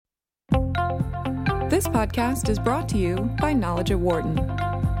This podcast is brought to you by Knowledge at Wharton.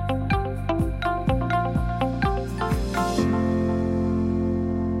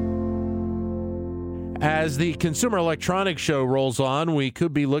 As the Consumer Electronics Show rolls on, we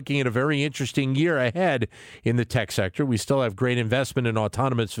could be looking at a very interesting year ahead in the tech sector. We still have great investment in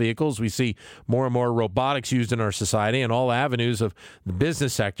autonomous vehicles. We see more and more robotics used in our society, and all avenues of the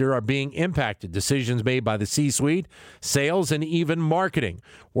business sector are being impacted. Decisions made by the C-suite, sales, and even marketing.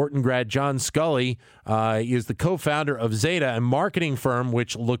 Wharton grad John Sculley is the co-founder of Zeta, a marketing firm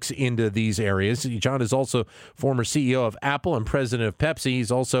which looks into these areas. John is also former CEO of Apple and president of Pepsi.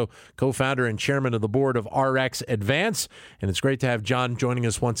 He's also co-founder and chairman of the board of RX Advance, and it's great to have John joining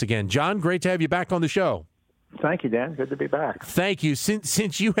us once again. John, great to have you back on the show. Thank you, Dan. Good to be back. Thank you.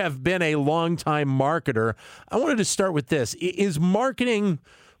 Since you have been a longtime marketer, I wanted to start with this. Is marketing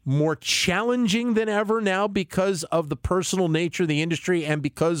more challenging than ever now because of the personal nature of the industry and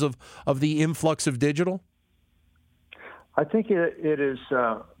because of the influx of digital? I think it is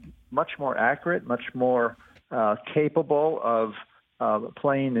much more accurate, much more capable of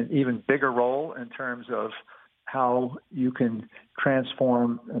playing an even bigger role in terms of how you can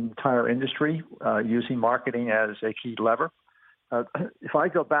transform an entire industry using marketing as a key lever. If I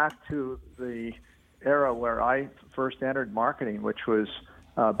go back to the era where I first entered marketing, which was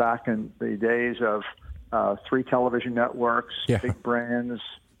back in the days of 3 television networks, big brands,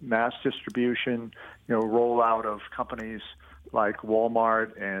 mass distribution, rollout of companies like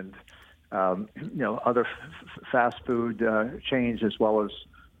Walmart and other fast food chains, as well as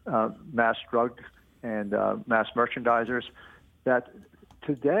mass drug and mass merchandisers, that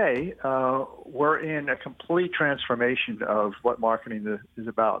today we're in a complete transformation of what marketing is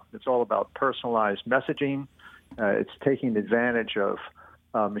about. It's all about personalized messaging. It's taking advantage of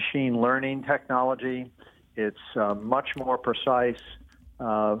machine learning technology. It's much more precise,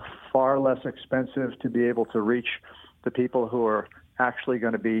 far less expensive to be able to reach the people who are actually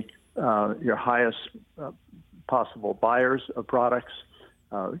going to be your highest possible buyers of products.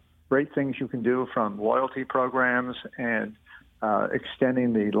 Great things you can do, from loyalty programs and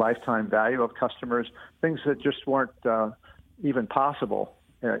extending the lifetime value of customers, things that just weren't even possible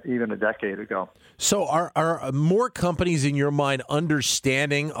even a decade ago. So are more companies, in your mind,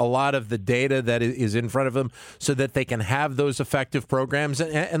 understanding a lot of the data that is in front of them so that they can have those effective programs?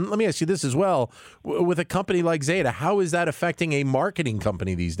 And let me ask you this as well. With a company like Zeta, how is that affecting a marketing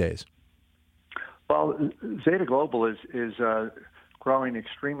company these days? Well, Zeta Global is growing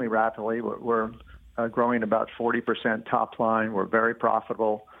extremely rapidly. We're growing about 40% top line. We're very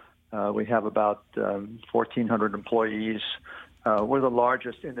profitable. We have about 1,400 employees. We're the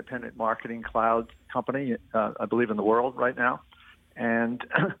largest independent marketing cloud company, I believe, in the world right now. And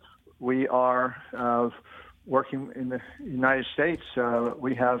we are working in the United States.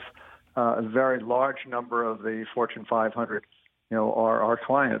 We have a very large number of the Fortune 500, are our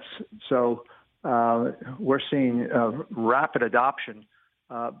clients. So we're seeing rapid adoption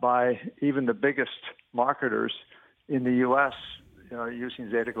by even the biggest marketers in the U.S., using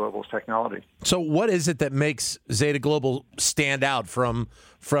Zeta Global's technology. So what is it that makes Zeta Global stand out from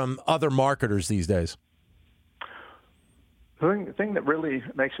other marketers these days? The thing that really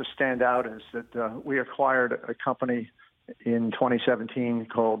makes us stand out is that we acquired a company in 2017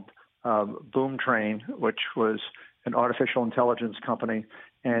 called Boomtrain, which was an artificial intelligence company,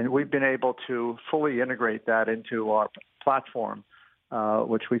 and we've been able to fully integrate that into our platform,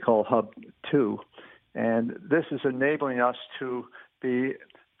 which we call Hub 2. And this is enabling us to be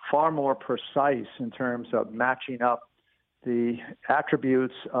far more precise in terms of matching up the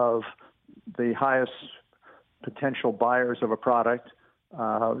attributes of the highest potential buyers of a product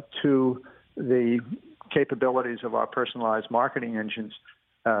to the capabilities of our personalized marketing engines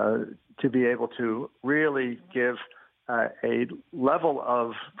to be able to really give a level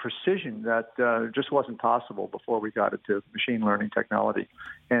of precision that just wasn't possible before we got into machine learning technology.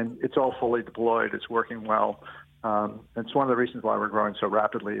 And it's all fully deployed. It's working well. It's one of the reasons why we're growing so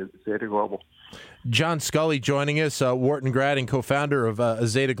rapidly at Zeta Global. John Sculley joining us, Wharton grad and co-founder of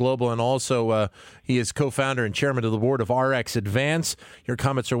Zeta Global, and also he is co-founder and chairman of the board of RX Advance. Your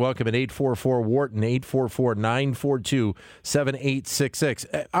comments are welcome at 844-WHARTON,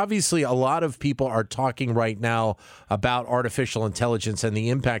 844-942-7866. Obviously, a lot of people are talking right now about artificial intelligence and the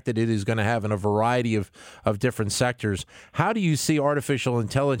impact that it is going to have in a variety of different sectors. How do you see artificial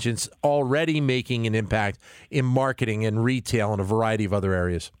intelligence already making an impact in marketing and retail and a variety of other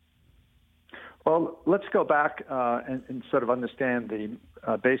areas? Well, let's go back and sort of understand the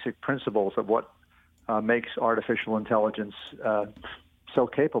basic principles of what makes artificial intelligence so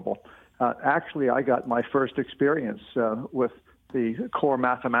capable. Actually, I got my first experience with the core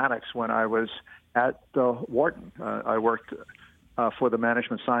mathematics when I was at Wharton. I worked for the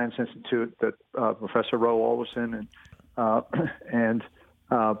Management Science Institute that Professor Roe Ollerson and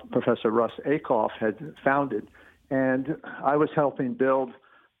Professor Russ Akoff had founded. And I was helping build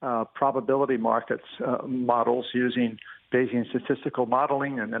probability markets models using Bayesian statistical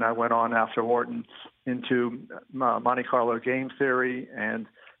modeling. And then I went on after Wharton into Monte Carlo game theory and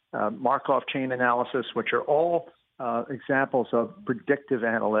Markov chain analysis, which are all examples of predictive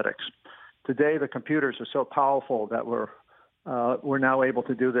analytics. Today, the computers are so powerful that we're now able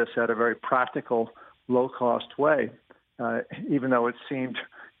to do this at a very practical, low-cost way, even though it seemed,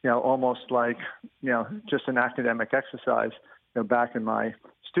 almost like, just an academic exercise, back in my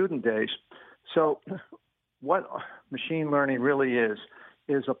student days. So what machine learning really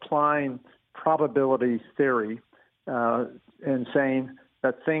is applying probability theory and saying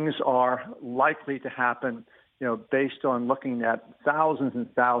that things are likely to happen, based on looking at thousands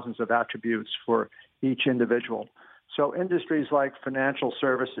and thousands of attributes for each individual. So industries like financial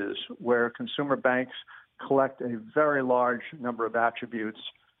services, where consumer banks collect a very large number of attributes,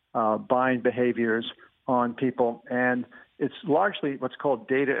 buying behaviors on people, and it's largely what's called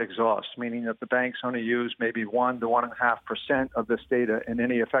data exhaust, meaning that the banks only use maybe 1 to 1.5% of this data in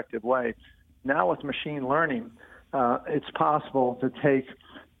any effective way. Now with machine learning, it's possible to take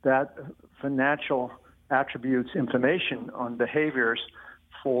that financial attributes information on behaviors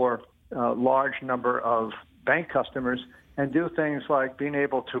for a large number of bank customers and do things like being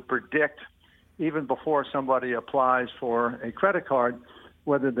able to predict, even before somebody applies for a credit card,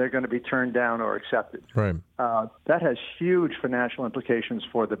 whether they're going to be turned down or accepted. Right. That has huge financial implications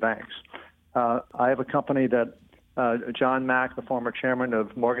for the banks. I have a company that John Mack, the former chairman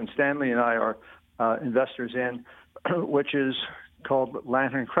of Morgan Stanley, and I are investors in, which is called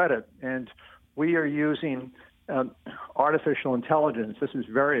Lantern Credit. And we are using artificial intelligence. This is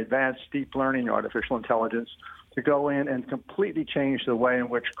very advanced deep learning artificial intelligence to go in and completely change the way in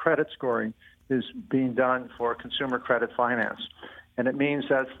which credit scoring is being done for consumer credit finance. And it means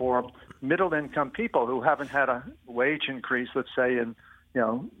that for middle-income people who haven't had a wage increase, let's say in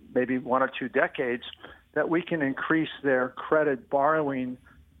maybe 1 or 2 decades, that we can increase their credit borrowing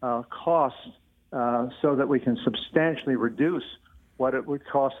costs so that we can substantially reduce what it would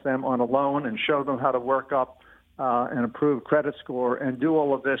cost them on a loan and show them how to work up an improved credit score and do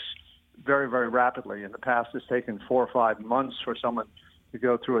all of this very, very rapidly. In the past, it's taken 4 or 5 months for someone to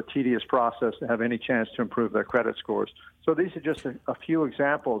go through a tedious process to have any chance to improve their credit scores. So these are just a few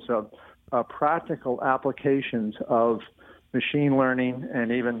examples of practical applications of machine learning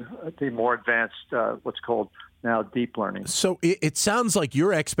and even the more advanced, what's called now deep learning. So it sounds like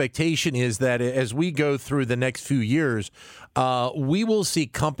your expectation is that as we go through the next few years, we will see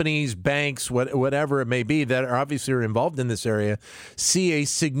companies, banks, whatever it may be that are obviously involved in this area, see a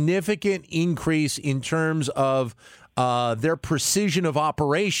significant increase in terms of their precision of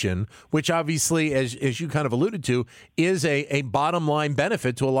operation, which obviously, as you kind of alluded to, is a bottom line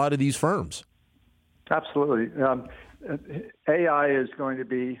benefit to a lot of these firms. Absolutely. AI is going to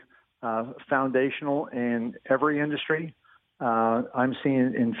be foundational in every industry. I'm seeing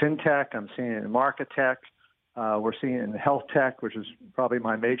it in fintech. I'm seeing it in market tech. We're seeing it in health tech, which is probably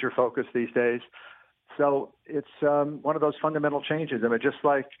my major focus these days. So it's one of those fundamental changes. I mean, just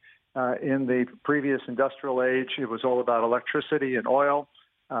like in the previous industrial age, it was all about electricity and oil.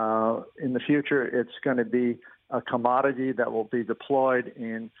 In the future, it's going to be a commodity that will be deployed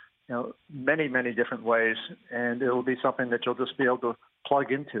in many, many different ways, and it will be something that you'll just be able to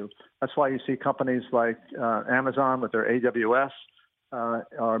plug into. That's why you see companies like Amazon with their AWS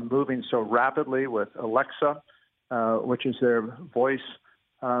are moving so rapidly with Alexa, which is their voice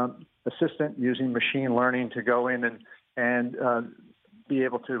assistant, using machine learning to go in and be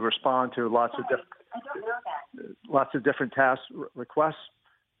able to respond to lots of different task requests.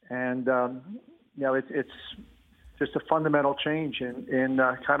 And it's just a fundamental change in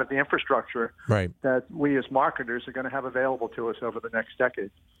kind of the infrastructure that we as marketers are going to have available to us over the next decade.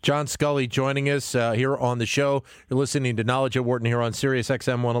 John Sculley joining us here on the show. You're listening to Knowledge at Wharton here on Sirius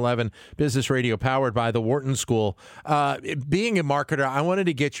XM 111, Business Radio powered by the Wharton School. Being a marketer, I wanted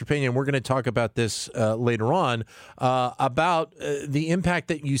to get your opinion. We're going to talk about this later on, about the impact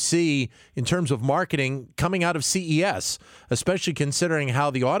that you see in terms of marketing coming out of CES, especially considering how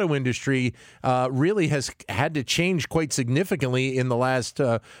the auto industry really has had to change quite significantly in the last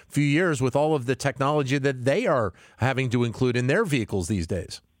few years with all of the technology that they are having to include in their vehicles these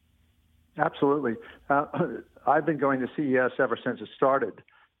days. Absolutely. I've been going to CES ever since it started.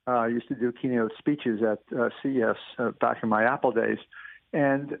 I used to do keynote speeches at CES back in my Apple days.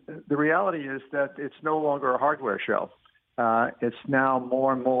 And the reality is that it's no longer a hardware show. It's now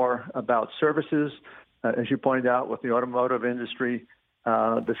more and more about services. As you pointed out with the automotive industry,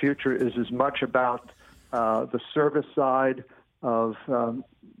 the future is as much about the service side of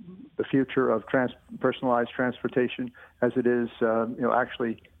the future of personalized transportation as it is,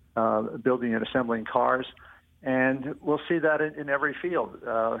 actually building and assembling cars. And we'll see that in every field.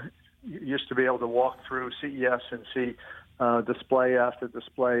 You used to be able to walk through CES and see display after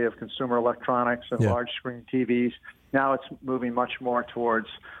display of consumer electronics and large screen TVs. Now it's moving much more towards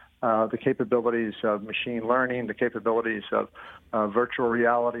the capabilities of machine learning, the capabilities of virtual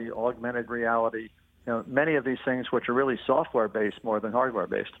reality, augmented reality. Many of these things which are really software-based more than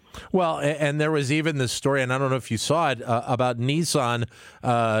hardware-based. Well, and there was even this story, and I don't know if you saw it, about Nissan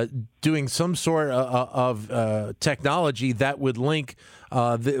doing some sort of technology that would link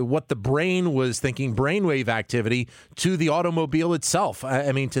what the brain was thinking, brainwave activity, to the automobile itself.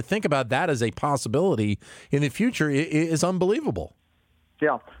 I mean, to think about that as a possibility in the future is unbelievable.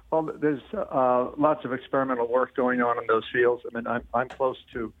 Yeah, well, there's lots of experimental work going on in those fields. I mean, I'm close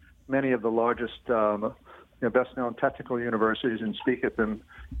to many of the largest, best-known technical universities and speak at them,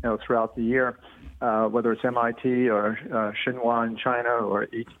 throughout the year, whether it's MIT or Tsinghua in China or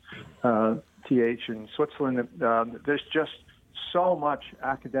ETH in Switzerland. There's just so much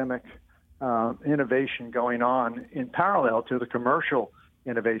academic innovation going on in parallel to the commercial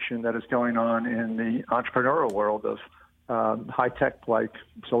innovation that is going on in the entrepreneurial world of high tech like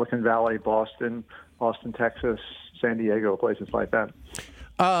Silicon Valley, Boston, Texas, San Diego, places like that.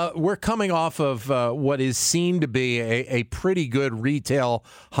 We're coming off of what is seen to be a pretty good retail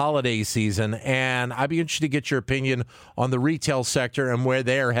holiday season, and I'd be interested to get your opinion on the retail sector and where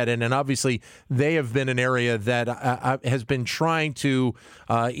they're headed. And obviously, they have been an area that has been trying to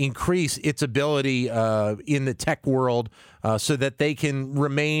increase its ability in the tech world so that they can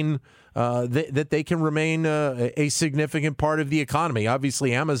remain a significant part of the economy.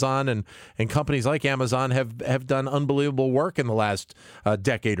 Obviously, Amazon and companies like Amazon have done unbelievable work in the last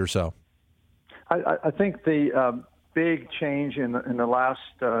decade or so. I think the big change in the last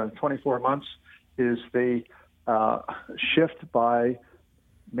 24 months is the shift by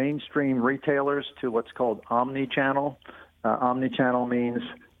mainstream retailers to what's called omni-channel. Omni-channel means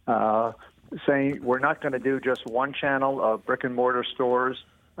saying we're not going to do just one channel of brick and mortar stores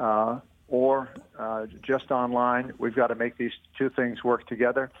or just online. We've got to make these two things work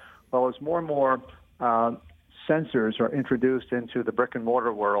together. Well, as more and more sensors are introduced into the brick and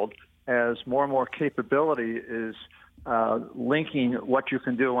mortar world, as more and more capability is linking what you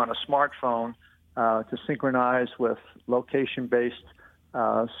can do on a smartphone to synchronize with location-based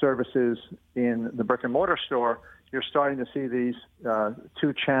services in the brick and mortar store, you're starting to see these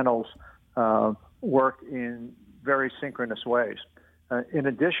two channels work in very synchronous ways. In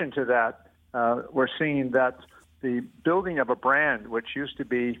addition to that, we're seeing that the building of a brand, which used to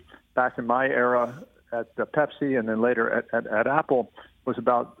be back in my era at Pepsi and then later at Apple, was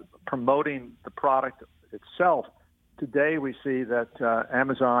about promoting the product itself. Today, we see that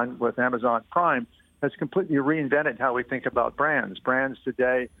Amazon, with Amazon Prime, has completely reinvented how we think about brands. Brands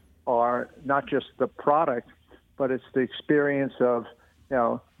today are not just the product, but it's the experience of,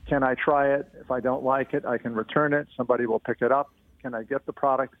 can I try it? If I don't like it, I can return it. Somebody will pick it up. Can I get the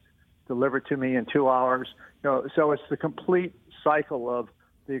product delivered to me in 2 hours? So it's the complete cycle of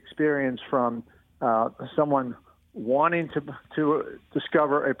the experience from someone wanting to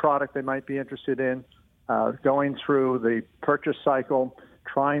discover a product they might be interested in, going through the purchase cycle,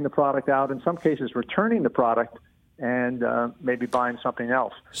 trying the product out, in some cases returning the product, and maybe buying something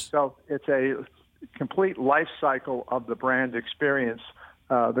else. So it's a complete life cycle of the brand experience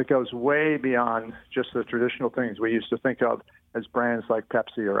that goes way beyond just the traditional things we used to think of as brands like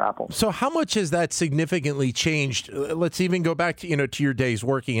Pepsi or Apple. So how much has that significantly changed? Let's even go back to, to your days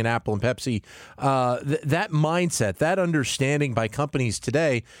working in Apple and Pepsi. That mindset, that understanding by companies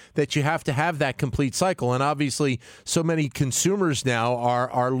today that you have to have that complete cycle. And obviously, so many consumers now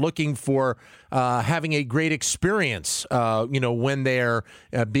are looking for having a great experience, when they're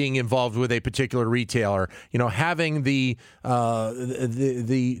being involved with a particular retailer. Having the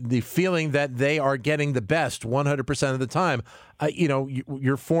feeling that they are getting the best 100% of the time.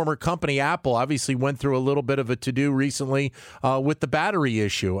 Your former company, Apple, obviously went through a little bit of a to-do recently with the battery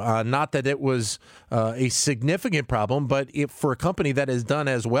issue. Not that it was a significant problem, but for a company that has done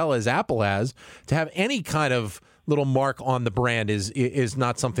as well as Apple has, to have any kind of little mark on the brand is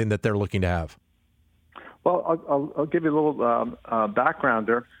not something that they're looking to have. Well, I'll give you a little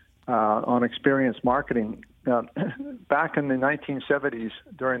backgrounder on experience marketing. Back in the 1970s,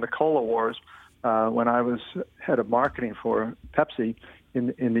 during the Cola Wars, when I was head of marketing for Pepsi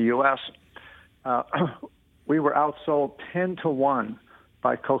in the U.S., we were outsold 10-1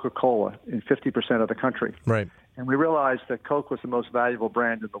 by Coca-Cola in 50% of the country. Right. And we realized that Coke was the most valuable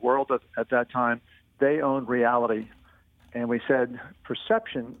brand in the world at that time. They owned reality. And we said,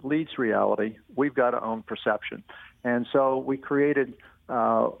 perception leads reality. We've got to own perception. And so we created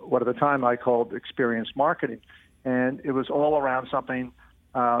what at the time I called experience marketing. And it was all around something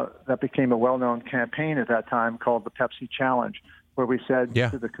that became a well-known campaign at that time called the Pepsi Challenge, where we said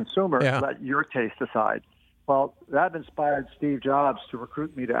to the consumer, let your taste decide. Well, that inspired Steve Jobs to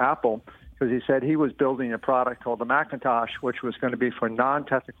recruit me to Apple because he said he was building a product called the Macintosh, which was going to be for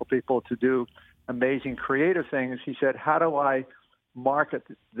non-technical people to do amazing creative things. He said, how do I market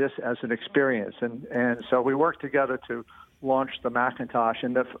this as an experience? And so we worked together to launch the Macintosh,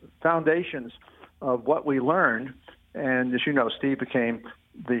 and the foundations of what we learned, and as you know, Steve became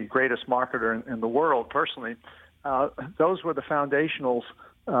the greatest marketer in the world personally. Those were the foundationals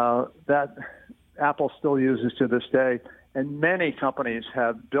that Apple still uses to this day, and many companies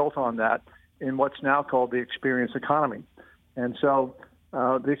have built on that in what's now called the experience economy. And so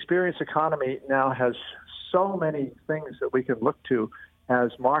the experience economy now has so many things that we can look to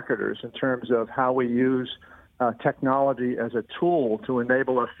as marketers in terms of how we use technology as a tool to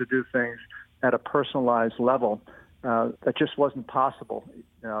enable us to do things at a personalized level that just wasn't possible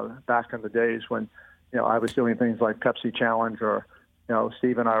back in the days when I was doing things like Pepsi Challenge, or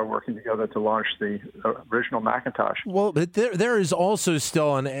Steve and I were working together to launch the original Macintosh. Well, but there is also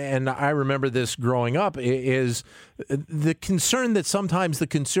still, and I remember this growing up, is the concern that sometimes the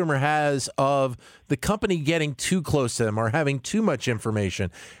consumer has of the company getting too close to them or having too much information.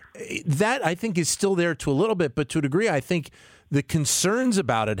 That, I think, is still there to a little bit, but to a degree, I think the concerns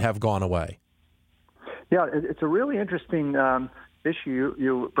about it have gone away. Yeah, it's a really interesting issue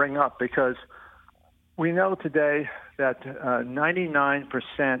you bring up, because we know today that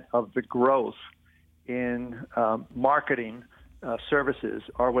 99% of the growth in marketing services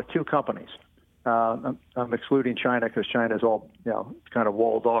are with two companies. I'm excluding China because China is all kind of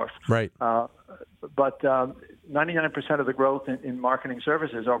walled off. Right. But 99% of the growth in marketing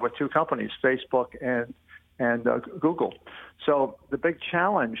services are with two companies, Facebook and Google. So the big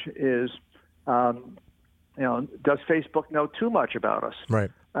challenge is, does Facebook know too much about us?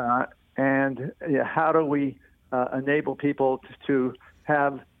 Right. And how do we enable people to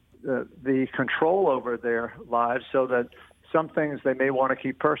have the control over their lives so that some things they may want to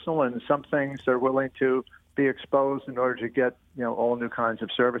keep personal and some things they're willing to be exposed in order to get all new kinds of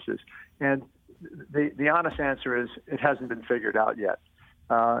services? And the honest answer is it hasn't been figured out yet.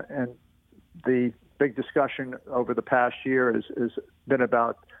 And the big discussion over the past year has been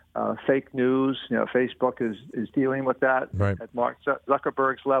about fake news. Facebook is dealing with that at Mark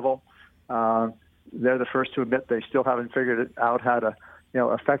Zuckerberg's level. They're the first to admit they still haven't figured out how to,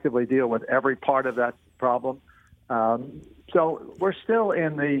 effectively deal with every part of that problem. So we're still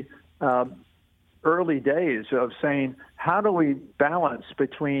in the early days of saying, how do we balance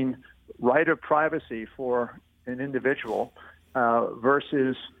between right of privacy for an individual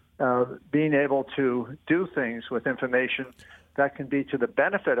versus being able to do things with information that can be to the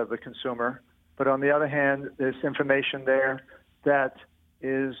benefit of the consumer, but on the other hand, there's information there that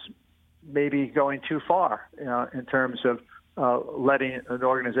is maybe going too far in terms of letting an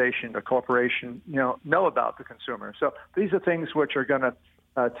organization, a corporation, know about the consumer. So these are things which are going to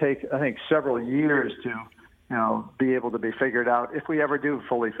take, I think, several years to be able to be figured out, if we ever do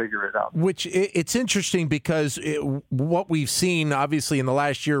fully figure it out. Which it's interesting because what we've seen, obviously, in the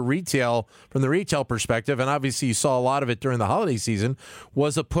last year retail, from the retail perspective, and obviously you saw a lot of it during the holiday season,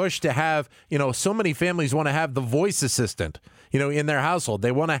 was a push to have, so many families want to have the voice assistant, in their household.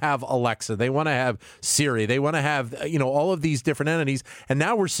 They want to have Alexa. They want to have Siri. They want to have, all of these different entities. And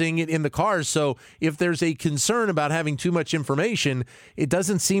now we're seeing it in the cars. So if there's a concern about having too much information, it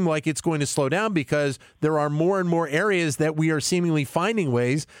doesn't seem like it's going to slow down, because there are more and more areas that we are seemingly finding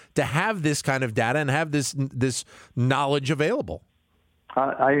ways to have this kind of data and have this knowledge available.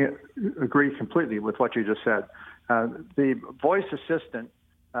 I agree completely with what you just said. The voice assistant,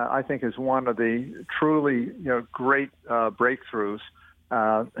 I think, is one of the truly great breakthroughs.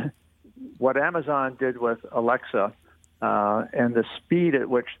 What Amazon did with Alexa and the speed at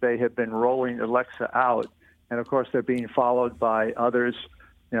which they have been rolling Alexa out, and of course they're being followed by others,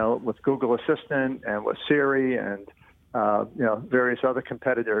 with Google Assistant and with Siri and various other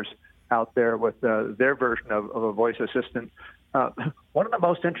competitors out there with their version of a voice assistant. One of the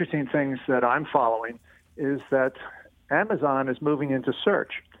most interesting things that I'm following is that Amazon is moving into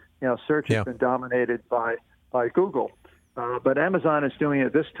search. Search has been dominated by Google, but Amazon is doing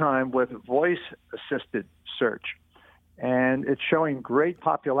it this time with voice-assisted search. and it's showing great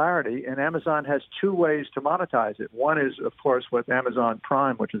popularity. And Amazon has two ways to monetize it. One is, of course, with Amazon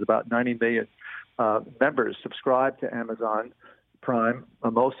Prime, which is about 90 million members subscribe to Amazon Prime.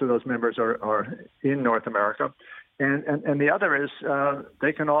 Most of those members are in North America. And the other is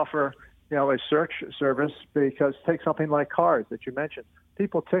they can offer, a search service, because take something like cars that you mentioned.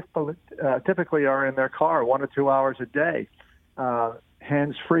 People typically are in their car 1 or 2 hours a day,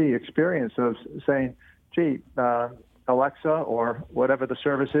 hands-free experience of saying, gee, Alexa or whatever the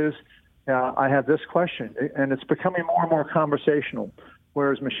service is, I have this question. And it's becoming more and more conversational,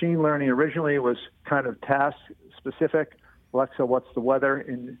 whereas machine learning originally was kind of task-specific. Alexa, what's the weather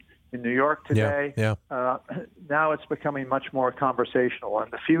in New York today? Yeah. Now it's becoming much more conversational, and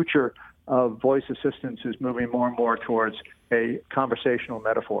the future of voice assistants is moving more and more towards a conversational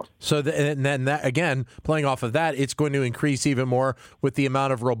metaphor. So, and then that, again, playing off of that, it's going to increase even more with the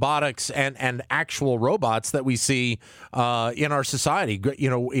amount of robotics and actual robots that we see in our society.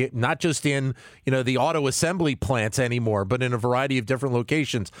 Not just in the auto assembly plants anymore, but in a variety of different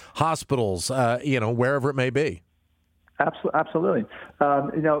locations, hospitals, wherever it may be. Absolutely.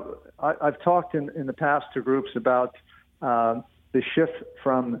 I've talked in the past to groups about the shift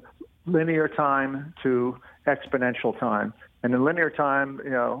from linear time to exponential time. And in linear time,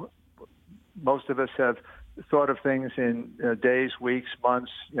 most of us have thought of things in days, weeks,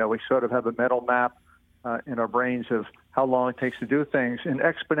 months. We sort of have a mental map in our brains of how long it takes to do things. In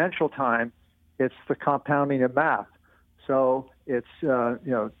exponential time, it's the compounding of math. So it's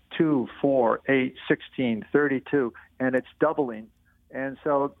 2, 4, 8, 16, 32, and it's doubling. And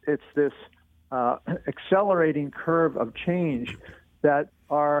so it's this accelerating curve of change that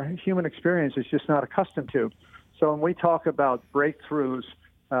our human experience is just not accustomed to. So when we talk about breakthroughs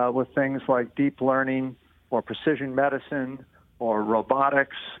with things like deep learning or precision medicine or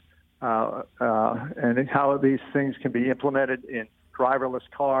robotics, and how these things can be implemented in driverless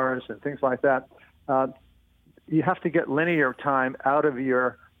cars and things like that, you have to get linear time out of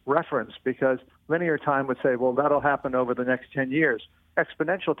your reference, because linear time would say, well, that'll happen over the next 10 years.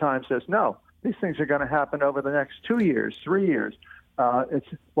 Exponential time says, no, these things are going to happen over the next 2 years, 3 years. It's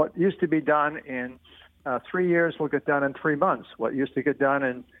what used to be done in 3 years will get done in 3 months. What used to get done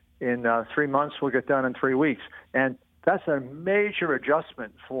in 3 months will get done in 3 weeks. And that's a major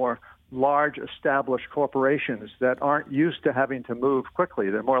adjustment for large established corporations that aren't used to having to move quickly.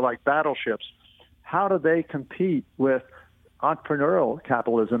 They're more like battleships. How do they compete with entrepreneurial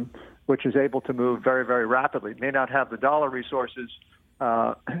capitalism, which is able to move very, very rapidly? It may not have the dollar resources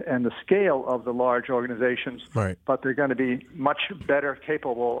and the scale of the large organizations, right, but they're going to be much better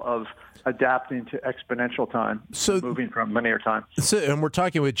capable of adapting to exponential time, moving from linear time. And we're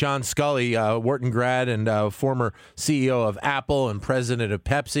talking with John Sculley, Wharton grad and former CEO of Apple and president of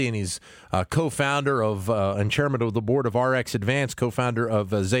Pepsi, and he's co-founder of and chairman of the board of RX Advanced, co-founder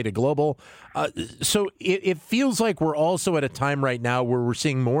of Zeta Global. So it feels like we're also at a time right now where we're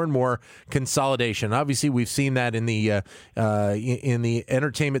seeing more and more consolidation. Obviously, we've seen that in the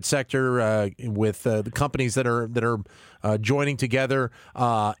entertainment sector with the companies that are joining together.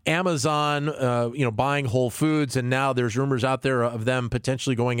 Amazon, buying Whole Foods, and now there's rumors out there of them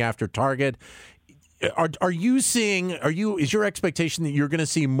potentially going after Target. Is your expectation that you're going to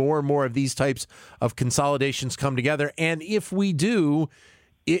see more and more of these types of consolidations come together? And if we do,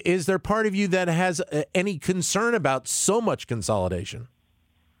 is there part of you that has any concern about so much consolidation?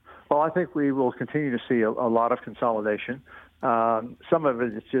 Well, I think we will continue to see a lot of consolidation. Some of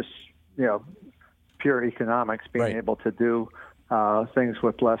it is just, pure economics, being able to do things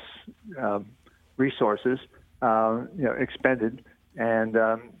with less resources, expended. And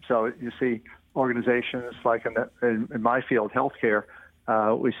so you see organizations like in my field, healthcare,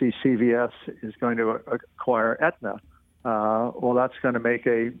 we see CVS is going to acquire Aetna. Well, that's going to make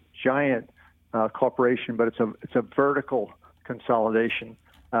a giant corporation, but it's a vertical consolidation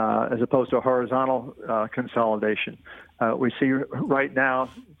as opposed to a horizontal consolidation. We see right now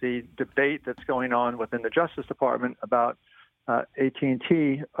the debate that's going on within the Justice Department about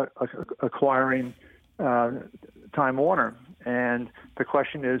AT&T acquiring Time Warner, and the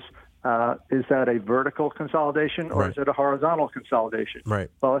question is that a vertical consolidation or is it a horizontal consolidation? Right.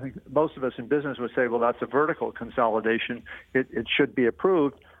 Well, I think most of us in business would say, well, that's a vertical consolidation. It should be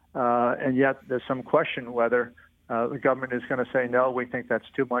approved, and yet there's some question whether the government is going to say, no, we think that's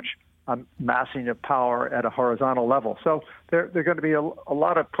too much massing of power at a horizontal level. So there are going to be a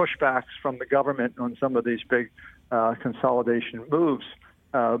lot of pushbacks from the government on some of these big consolidation moves,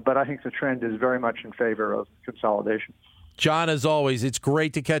 but I think the trend is very much in favor of consolidation. John, as always, it's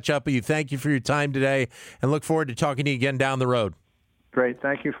great to catch up with you. Thank you for your time today, and look forward to talking to you again down the road. Great.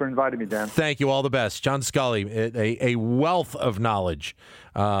 Thank you for inviting me, Dan. Thank you. All the best. John Sculley, a wealth of knowledge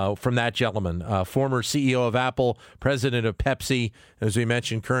from that gentleman. Former CEO of Apple, president of Pepsi, as we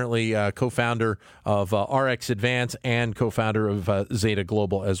mentioned, currently co-founder of RX Advance and co-founder of Zeta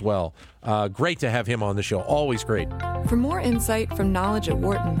Global as well. Great to have him on the show. Always great. For more insight from Knowledge at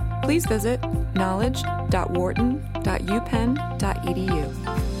Wharton, please visit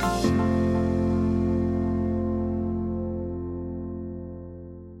knowledge.wharton.upenn.edu.